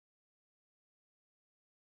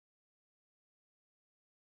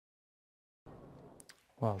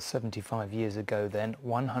Well, 75 years ago then,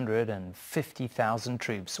 150,000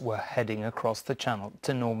 troops were heading across the Channel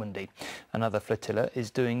to Normandy. Another flotilla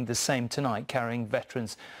is doing the same tonight, carrying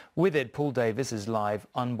veterans. With it, Paul Davis is live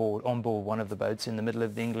on board one of the boats in the middle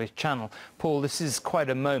of the English Channel. Paul, this is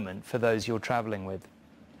quite a moment for those you're travelling with.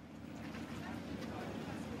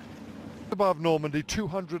 Above Normandy,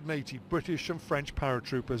 280 British and French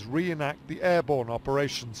paratroopers reenact the airborne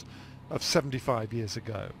operations of 75 years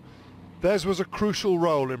ago. Theirs was a crucial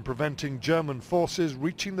role in preventing German forces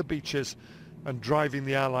reaching the beaches and driving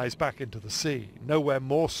the Allies back into the sea, nowhere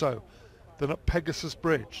more so than at Pegasus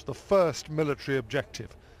Bridge, the first military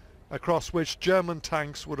objective, across which German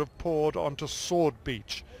tanks would have poured onto Sword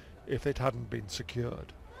Beach if it hadn't been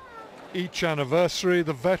secured. Each anniversary,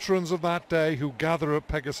 the veterans of that day who gather at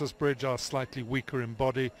Pegasus Bridge are slightly weaker in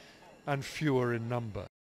body and fewer in number.